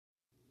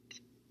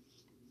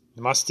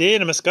Namaste,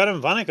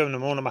 namaskaram, vanakkam,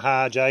 namo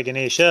namaha, jai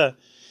Ganesha.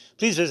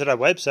 Please visit our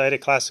website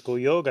at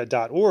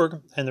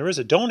classicalyoga.org, and there is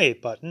a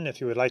donate button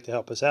if you would like to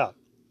help us out.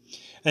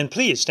 And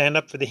please stand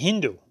up for the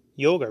Hindu,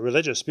 yoga,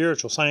 religious,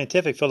 spiritual,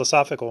 scientific,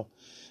 philosophical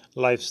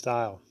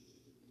lifestyle.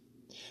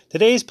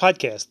 Today's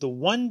podcast, The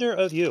Wonder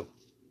of You.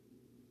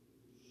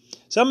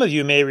 Some of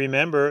you may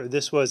remember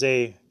this was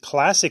a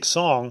classic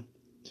song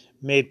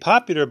made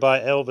popular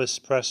by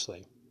Elvis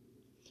Presley.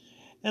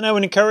 And I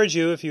would encourage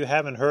you, if you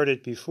haven't heard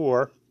it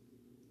before,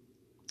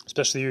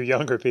 especially you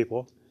younger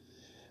people,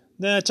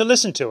 to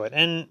listen to it.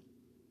 And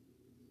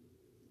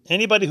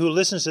anybody who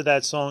listens to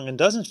that song and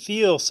doesn't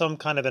feel some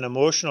kind of an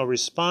emotional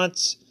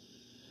response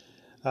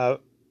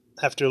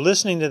after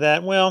listening to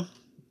that, well,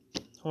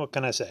 what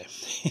can I say?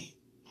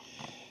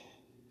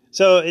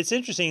 So it's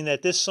interesting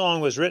that this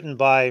song was written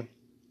by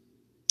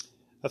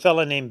a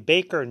fellow named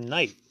Baker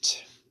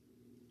Knight.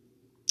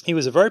 He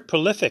was a very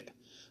prolific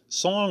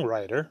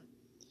songwriter,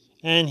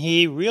 and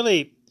he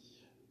really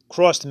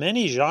crossed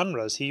many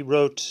genres. He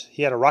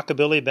had a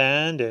rockabilly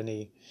band, and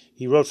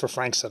he wrote for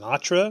Frank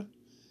Sinatra.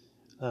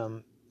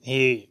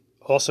 He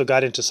also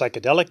got into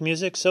psychedelic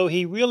music. So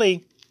he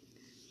really,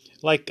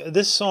 like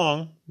this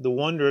song, The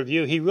Wonder of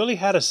You, he really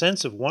had a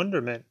sense of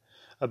wonderment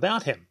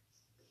about him.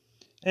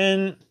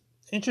 And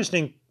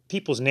interesting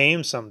people's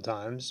names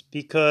sometimes,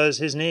 because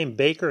his name,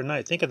 Baker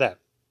Knight, think of that.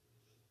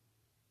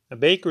 A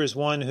baker is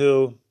one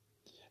who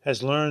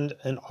has learned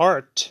an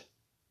art,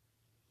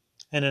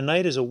 and a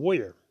knight is a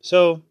warrior.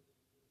 So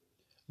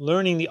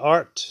learning the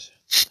art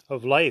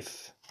of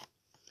life,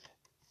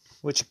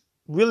 which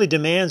really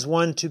demands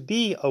one to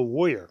be a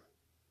warrior,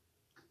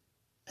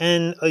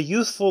 and a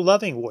youthful,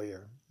 loving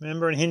warrior.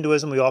 Remember, in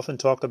Hinduism, we often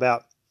talk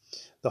about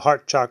the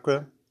heart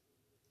chakra,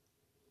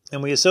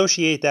 and we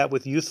associate that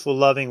with youthful,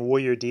 loving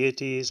warrior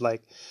deities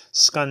like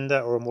Skanda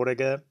or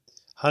Muruga,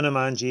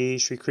 Hanumanji,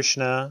 Sri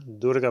Krishna,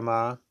 Durga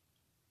Ma.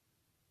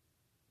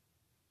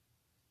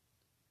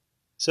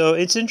 So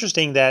it's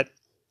interesting that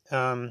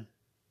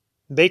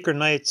Baker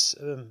Knight's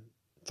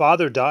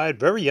father died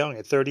very young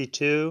at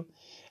 32,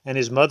 and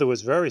his mother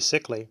was very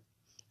sickly.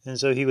 And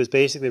so he was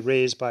basically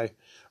raised by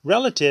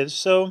relatives.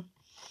 So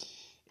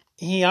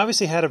he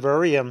obviously had a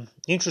very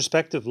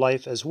introspective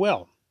life as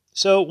well.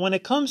 So when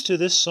it comes to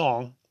this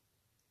song,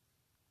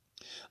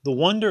 The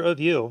Wonder of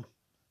You,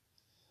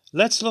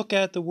 let's look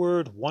at the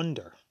word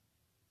wonder.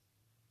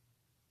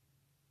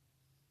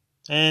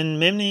 And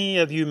many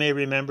of you may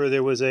remember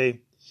there was a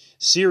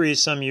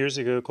series some years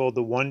ago called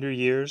The Wonder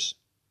Years,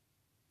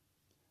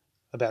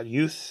 about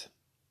youth.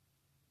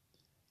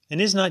 And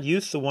is not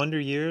youth the wonder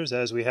years,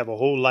 as we have a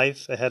whole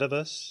life ahead of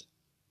us?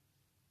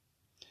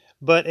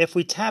 But if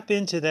we tap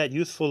into that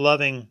youthful,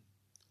 loving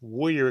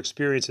warrior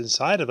experience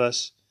inside of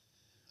us,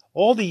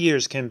 all the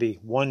years can be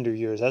wonder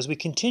years as we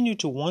continue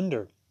to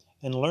wonder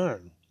and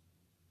learn.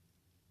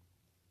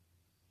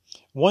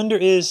 Wonder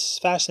is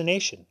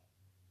fascination,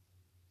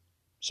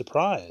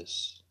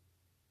 surprise,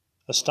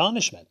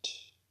 astonishment,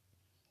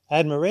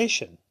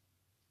 admiration,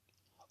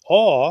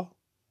 awe,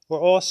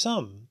 or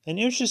awesome. And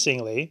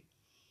interestingly,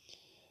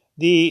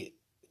 the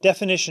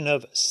definition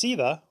of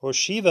Siva, or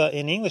Shiva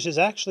in English, is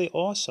actually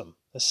awesome,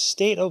 a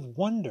state of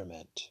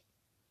wonderment.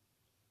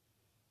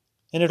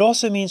 And it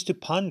also means to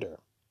ponder,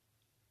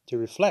 to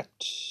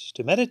reflect,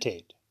 to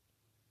meditate,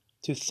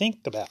 to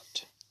think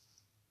about.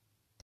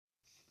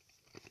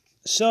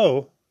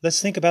 So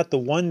let's think about the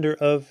wonder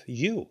of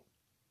you.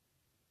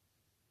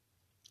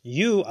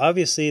 You,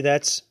 obviously,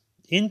 that's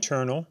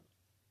internal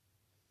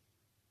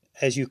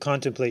as you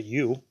contemplate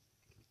you,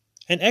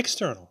 and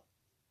external.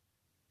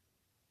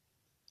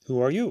 Who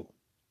are you?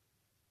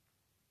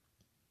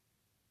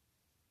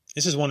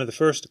 This is one of the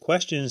first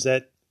questions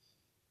that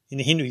in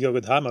the Hindu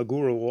Yoga Dharma, a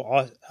guru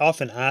will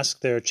often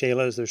ask their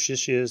chelas, their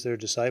shishyas, their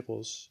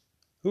disciples.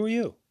 Who are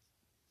you?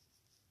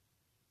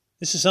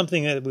 This is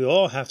something that we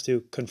all have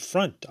to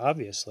confront,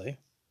 obviously.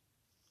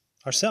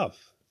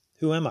 Ourself.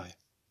 Who am I?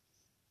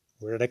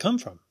 Where did I come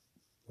from?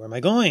 Where am I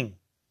going?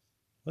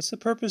 What's the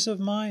purpose of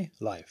my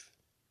life?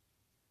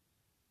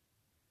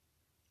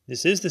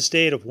 This is the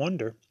state of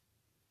wonder.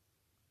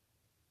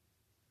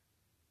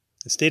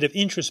 The state of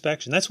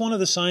introspection. That's one of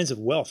the signs of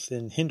wealth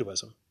in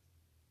Hinduism.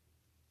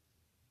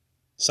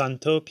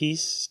 Santo,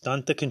 peace,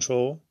 danta,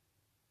 control.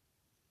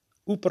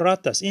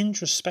 Uparatas,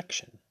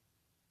 introspection.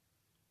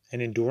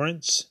 And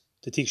endurance,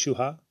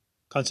 tatikshuha.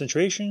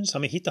 Concentration,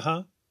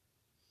 samahitaha.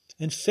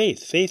 And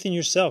faith. Faith in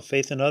yourself,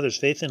 faith in others,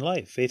 faith in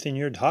life, faith in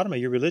your dharma,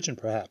 your religion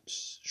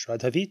perhaps.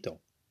 Shraddhavito.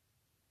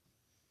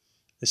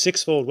 The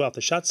sixfold wealth,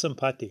 the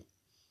shatsampati.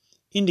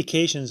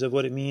 Indications of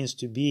what it means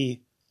to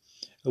be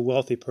a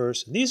wealthy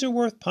person. These are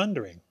worth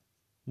pondering,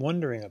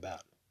 wondering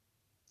about.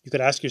 You could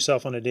ask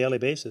yourself on a daily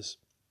basis,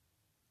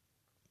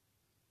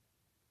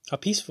 how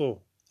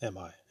peaceful am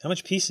I? How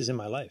much peace is in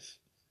my life?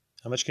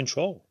 How much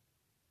control?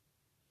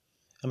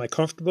 Am I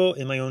comfortable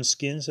in my own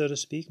skin, so to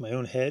speak, my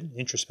own head,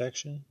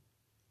 introspection?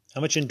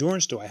 How much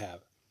endurance do I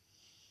have?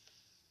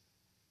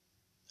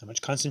 How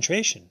much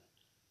concentration?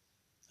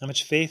 How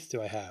much faith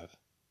do I have?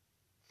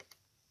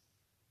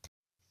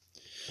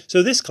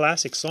 So this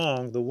classic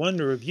song, The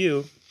Wonder of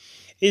You,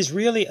 is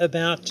really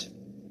about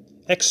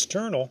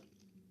external,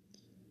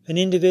 an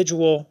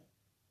individual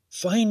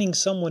finding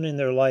someone in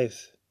their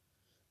life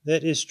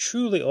that is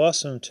truly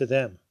awesome to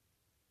them.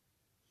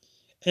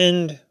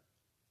 And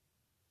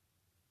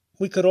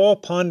we could all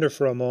ponder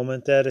for a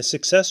moment that a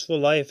successful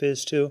life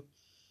is to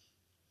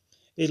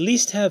at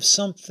least have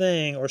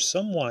something or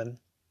someone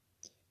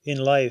in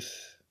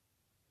life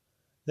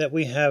that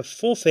we have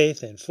full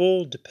faith and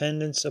full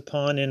dependence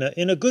upon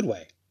in a good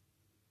way.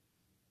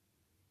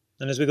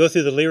 And as we go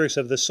through the lyrics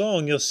of the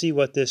song, you'll see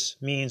what this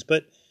means.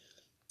 But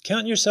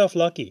count yourself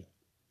lucky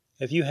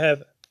if you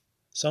have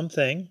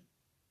something,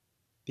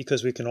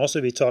 because we can also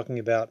be talking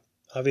about,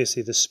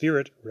 obviously, the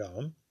spirit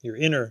realm, your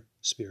inner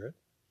spirit.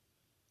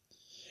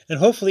 And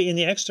hopefully in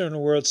the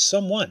external world,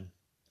 someone,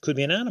 could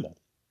be an animal,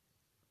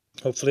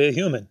 hopefully a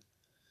human,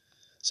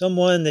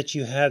 someone that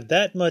you have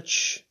that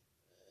much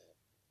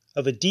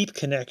of a deep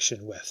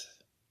connection with.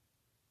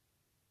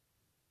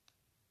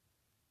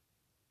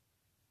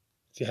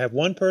 If you have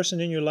one person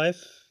in your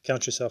life,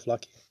 count yourself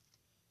lucky.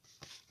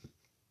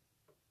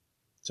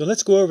 So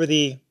let's go over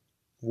the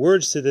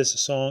words to this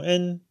song,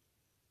 and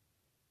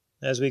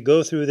as we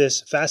go through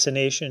this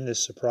fascination,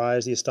 this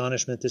surprise, the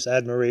astonishment, this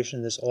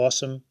admiration, this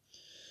awesome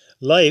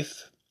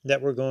life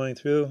that we're going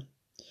through,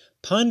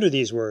 ponder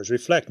these words,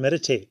 reflect,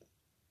 meditate,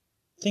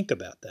 think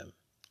about them.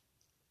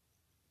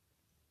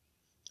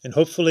 And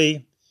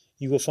hopefully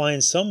you will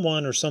find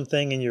someone or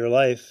something in your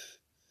life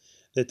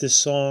that this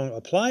song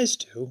applies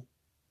to.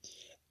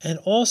 And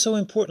also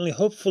importantly,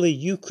 hopefully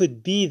you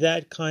could be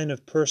that kind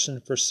of person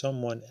for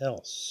someone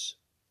else.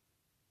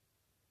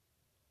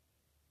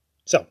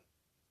 So,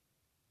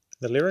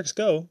 the lyrics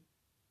go,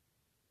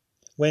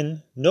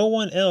 when no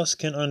one else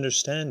can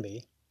understand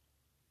me,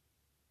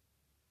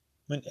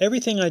 when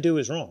everything I do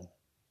is wrong,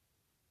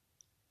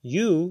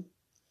 you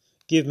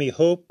give me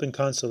hope and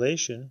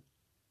consolation.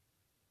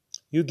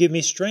 You give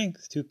me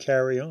strength to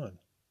carry on.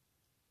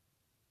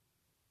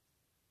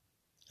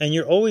 And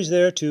you're always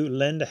there to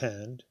lend a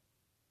hand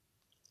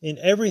in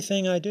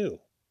everything I do.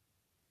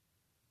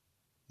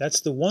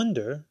 That's the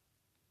wonder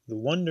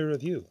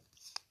of you.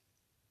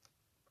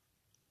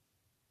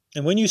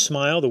 And when you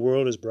smile, the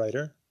world is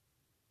brighter.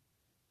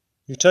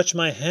 You touch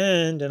my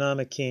hand and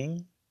I'm a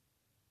king.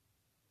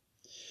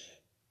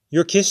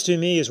 Your kiss to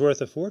me is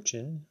worth a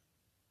fortune.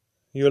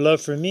 Your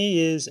love for me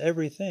is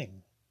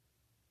everything.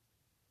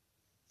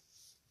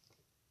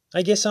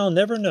 I guess I'll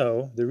never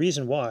know the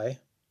reason why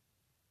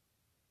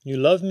you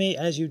love me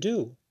as you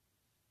do.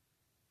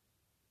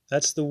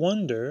 That's the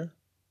wonder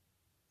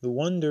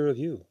of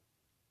you.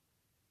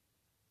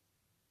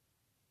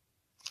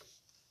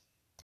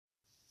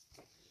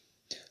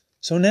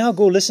 So now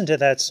go listen to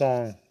that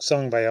song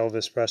sung by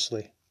Elvis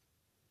Presley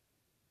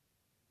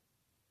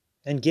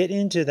and get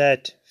into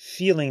that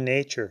feeling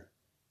nature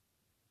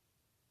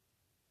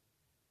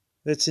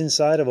that's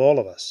inside of all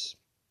of us.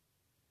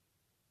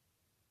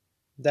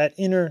 That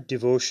inner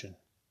devotion.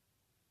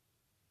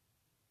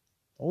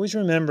 Always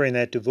remembering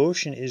that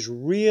devotion is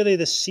really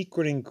the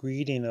secret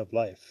ingredient of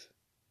life.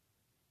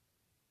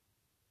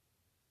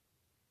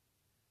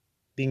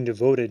 Being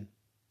devoted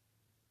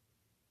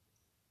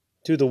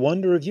to the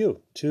wonder of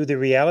you, to the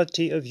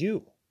reality of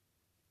you.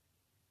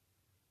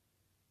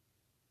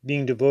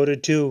 Being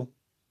devoted to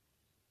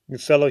your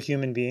fellow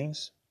human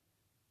beings,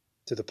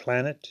 to the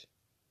planet,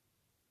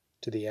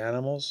 to the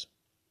animals.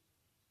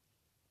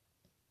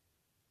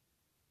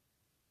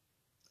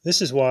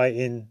 This is why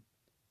in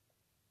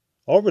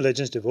all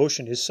religions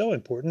devotion is so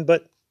important,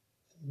 but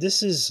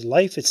this is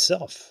life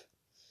itself.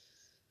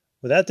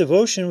 Without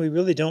devotion, we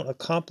really don't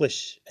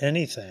accomplish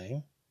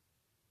anything.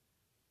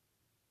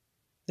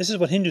 This is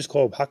what Hindus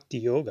call bhakti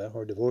yoga,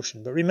 or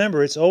devotion. But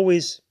remember, it's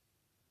always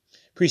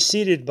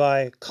preceded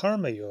by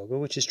karma yoga,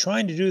 which is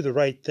trying to do the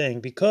right thing,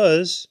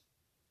 because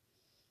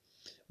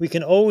we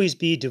can always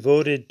be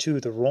devoted to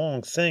the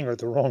wrong thing or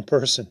the wrong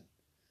person.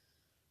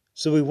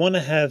 So we want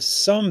to have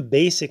some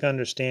basic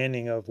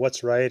understanding of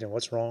what's right and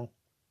what's wrong.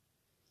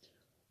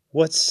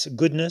 What's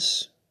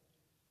goodness?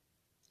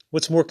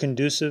 What's more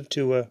conducive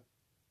to a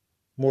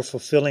more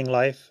fulfilling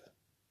life?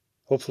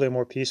 Hopefully a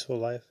more peaceful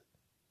life.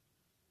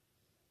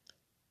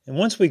 And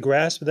once we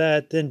grasp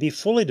that, then be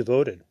fully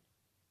devoted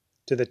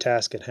to the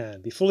task at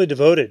hand. Be fully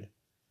devoted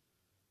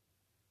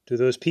to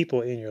those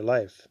people in your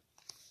life.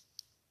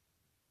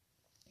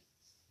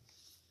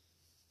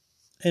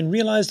 And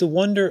realize the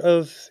wonder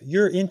of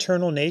your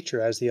internal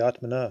nature as the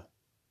Atmana.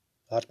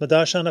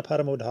 Atmadashana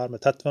paramodharma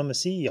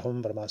tattvamasi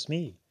aham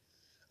brahmasmi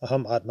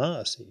aham atma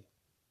asi.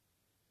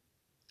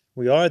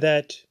 We are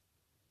that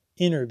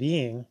inner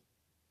being,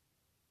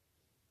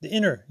 the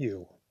inner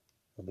you,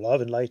 of love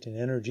and light and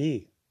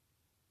energy.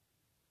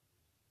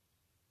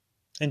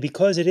 And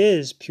because it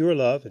is pure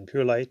love and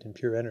pure light and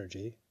pure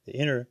energy, the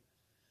inner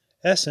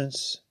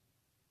essence,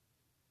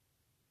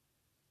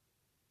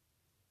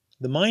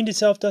 the mind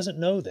itself doesn't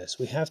know this.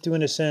 We have to,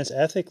 in a sense,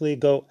 ethically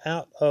go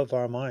out of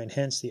our mind,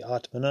 hence the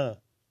Atmana,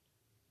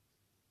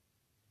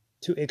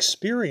 to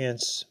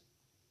experience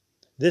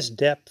this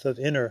depth of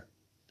inner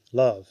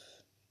love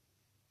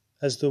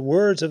as the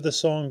words of the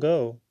song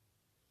go,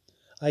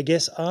 I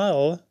guess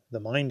I'll, the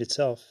mind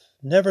itself,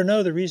 never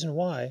know the reason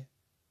why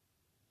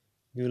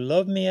you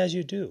love me as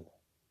you do.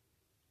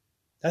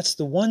 That's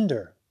the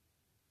wonder,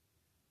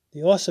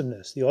 the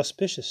awesomeness, the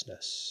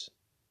auspiciousness,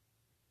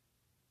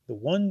 the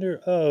wonder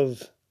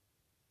of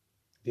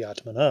the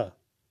Atmana,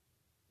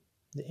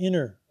 the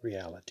inner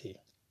reality.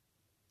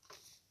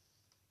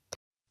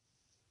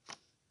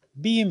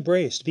 Be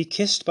embraced, be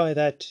kissed by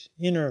that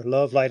inner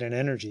love, light, and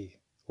energy.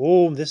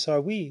 Oh, this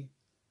are we,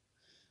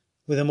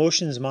 with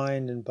emotions,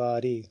 mind, and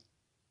body.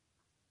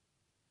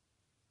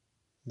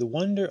 The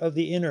wonder of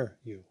the inner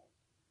you.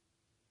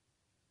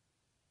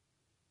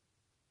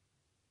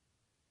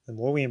 The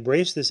more we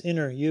embrace this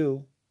inner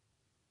you,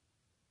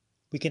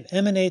 we can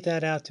emanate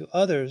that out to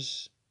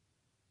others.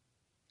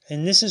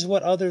 And this is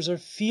what others are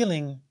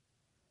feeling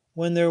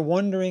when they're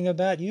wondering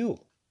about you.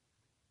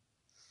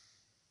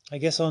 I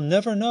guess I'll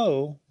never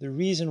know the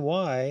reason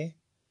why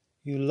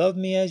you love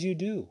me as you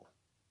do.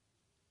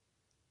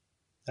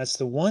 That's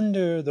the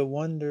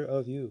wonder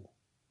of you.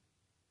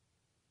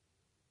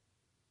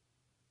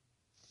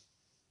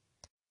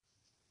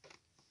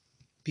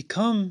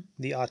 Become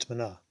the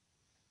Atmana,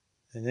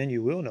 and then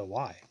you will know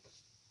why.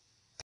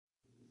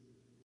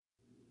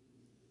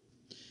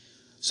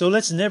 So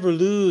let's never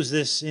lose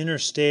this inner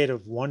state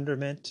of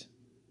wonderment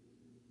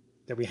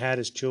that we had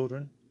as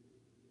children.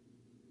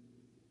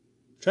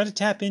 Try to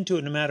tap into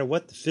it no matter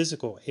what the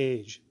physical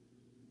age.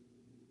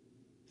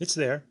 It's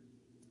there.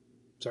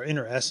 It's our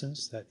inner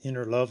essence, that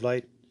inner love,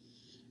 light,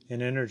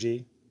 and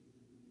energy.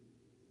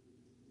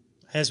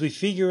 As we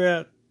figure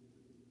out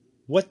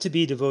what to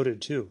be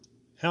devoted to,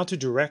 how to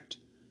direct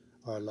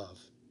our love.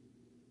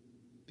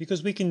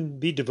 Because we can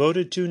be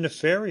devoted to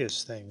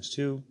nefarious things,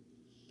 to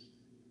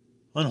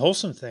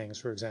unwholesome things,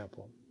 for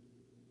example.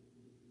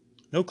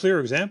 No clearer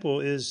example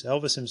is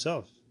Elvis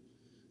himself.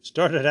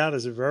 Started out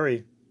as a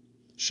very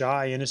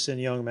shy, innocent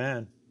young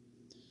man,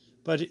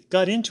 but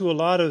got into a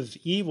lot of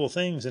evil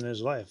things in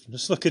his life.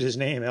 Just look at his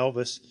name,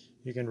 Elvis.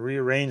 You can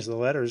rearrange the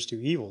letters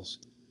to evils.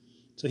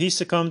 So he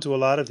succumbed to a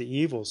lot of the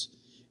evils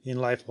in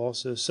life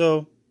also.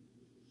 So,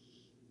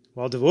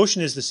 while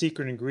devotion is the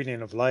secret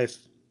ingredient of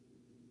life,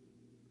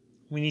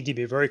 we need to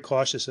be very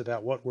cautious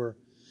about what we're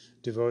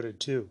devoted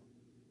to.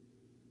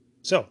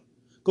 So,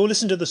 go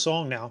listen to the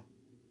song now,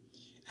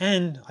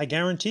 and I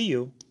guarantee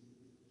you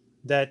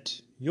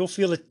that you'll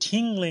feel it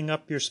tingling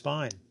up your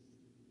spine.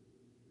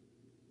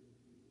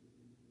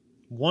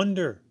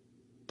 Wonder,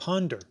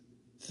 ponder,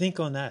 think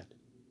on that.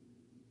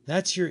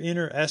 That's your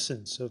inner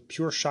essence of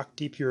pure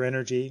Shakti, pure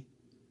energy.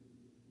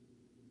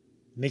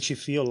 It makes you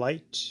feel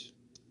light.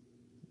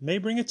 It may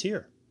bring a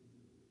tear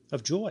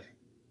of joy,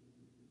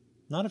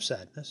 not of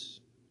sadness.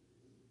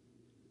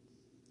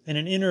 And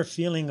an inner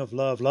feeling of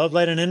love,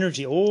 light, and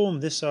energy.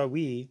 Om, this are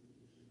we,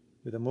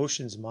 with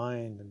emotions,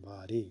 mind, and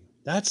body.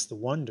 That's the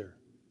wonder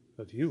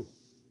of you.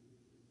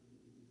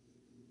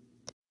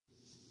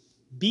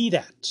 Be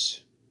that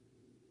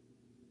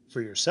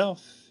for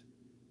yourself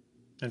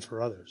and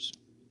for others.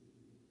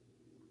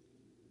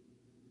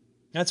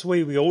 That's the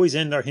way we always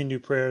end our Hindu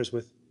prayers,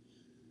 with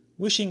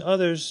wishing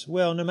others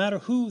well, no matter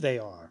who they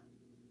are.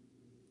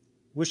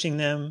 Wishing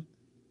them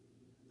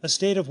a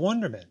state of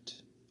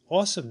wonderment,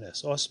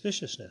 awesomeness,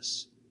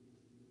 auspiciousness.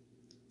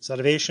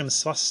 Sarvesham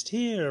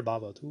swastir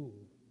bhavatu.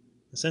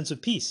 A sense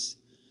of peace.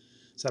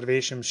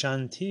 Sarvesham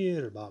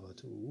shantir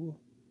bhavatu.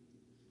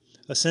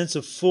 A sense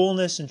of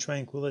fullness and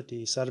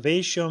tranquility.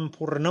 Sarvesham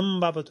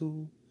purnam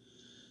bhavatu.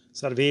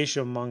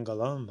 Sarvesham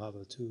mangalam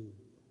bhavatu.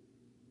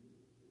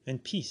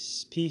 And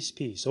peace, peace,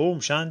 peace. Om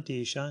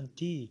shanti,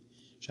 shanti,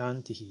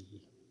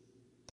 shanti.